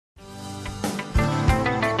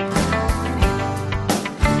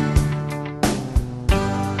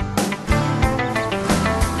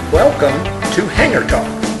Welcome to Hangar Talk,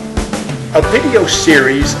 a video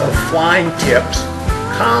series of flying tips,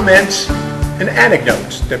 comments, and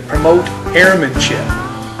anecdotes that promote airmanship,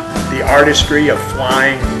 the artistry of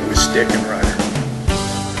flying with stick and rudder.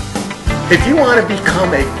 If you want to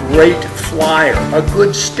become a great flyer, a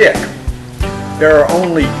good stick, there are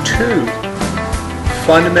only two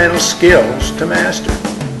fundamental skills to master.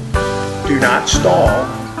 Do not stall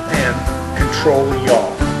and control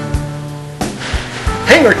yaw.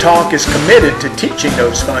 Hangar Talk is committed to teaching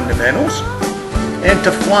those fundamentals and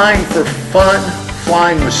to flying for fun,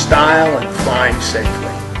 flying with style, and flying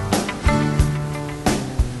safely.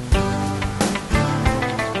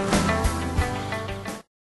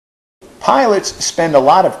 Pilots spend a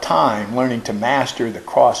lot of time learning to master the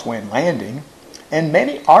crosswind landing, and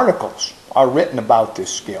many articles are written about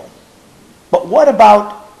this skill. But what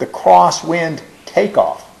about the crosswind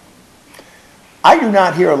takeoff? I do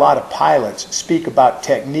not hear a lot of pilots speak about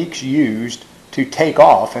techniques used to take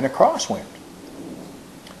off in a crosswind.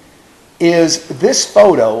 Is this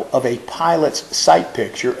photo of a pilot's sight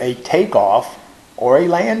picture a takeoff or a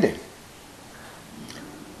landing?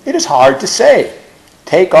 It is hard to say.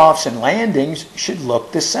 Takeoffs and landings should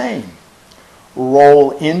look the same.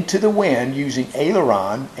 Roll into the wind using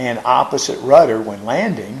aileron and opposite rudder when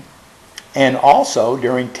landing, and also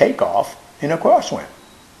during takeoff in a crosswind.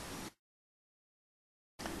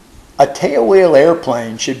 A tailwheel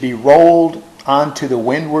airplane should be rolled onto the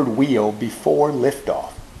windward wheel before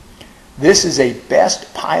liftoff. This is a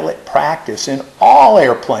best pilot practice in all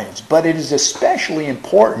airplanes, but it is especially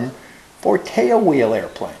important for tailwheel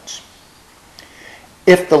airplanes.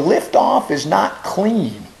 If the liftoff is not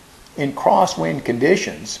clean in crosswind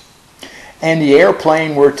conditions and the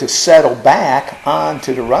airplane were to settle back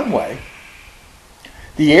onto the runway,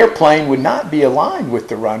 the airplane would not be aligned with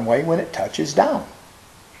the runway when it touches down.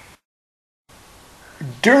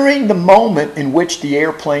 During the moment in which the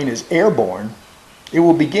airplane is airborne, it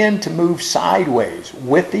will begin to move sideways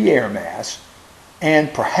with the air mass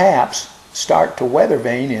and perhaps start to weather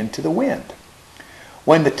vane into the wind.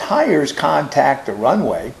 When the tires contact the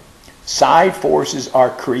runway, side forces are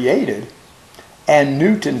created and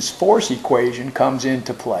Newton's force equation comes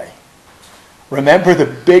into play. Remember, the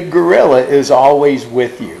big gorilla is always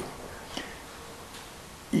with you.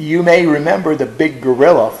 You may remember the big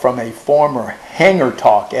gorilla from a former Hangar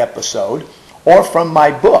Talk episode or from my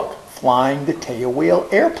book, Flying the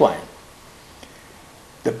Tailwheel Airplane.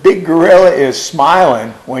 The big gorilla is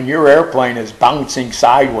smiling when your airplane is bouncing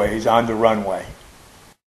sideways on the runway.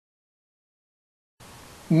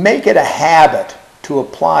 Make it a habit to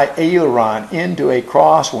apply aileron into a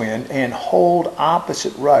crosswind and hold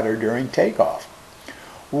opposite rudder during takeoff.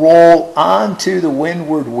 Roll onto the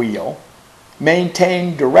windward wheel,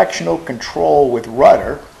 maintain directional control with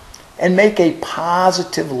rudder, and make a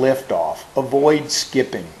positive liftoff. Avoid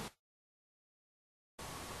skipping.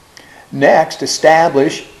 Next,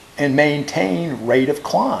 establish and maintain rate of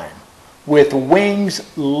climb with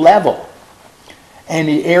wings level and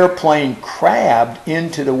the airplane crabbed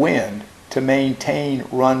into the wind to maintain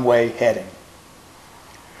runway heading.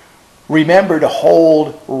 Remember to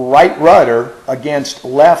hold right rudder against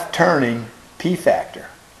left turning P-factor.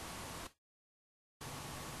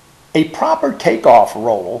 A proper takeoff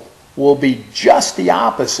roll will be just the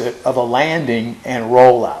opposite of a landing and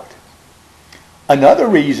rollout. Another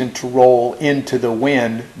reason to roll into the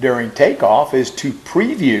wind during takeoff is to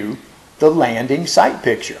preview the landing sight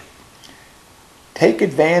picture. Take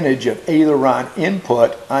advantage of aileron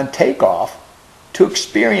input on takeoff to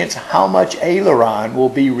experience how much aileron will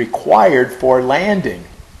be required for landing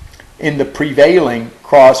in the prevailing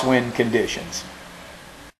crosswind conditions.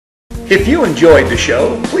 If you enjoyed the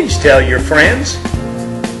show, please tell your friends.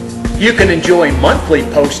 You can enjoy monthly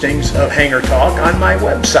postings of Hangar Talk on my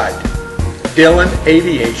website,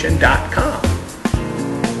 DillonAviation.com.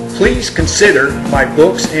 Please consider my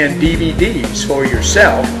books and DVDs for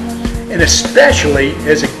yourself, and especially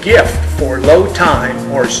as a gift for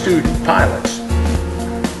low-time or student pilots.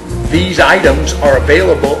 These items are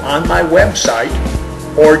available on my website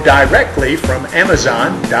or directly from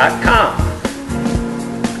Amazon.com.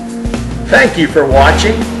 Thank you for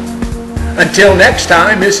watching. Until next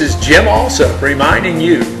time, this is Jim Alsop reminding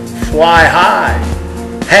you, fly high,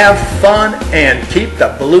 have fun, and keep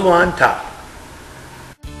the blue on top.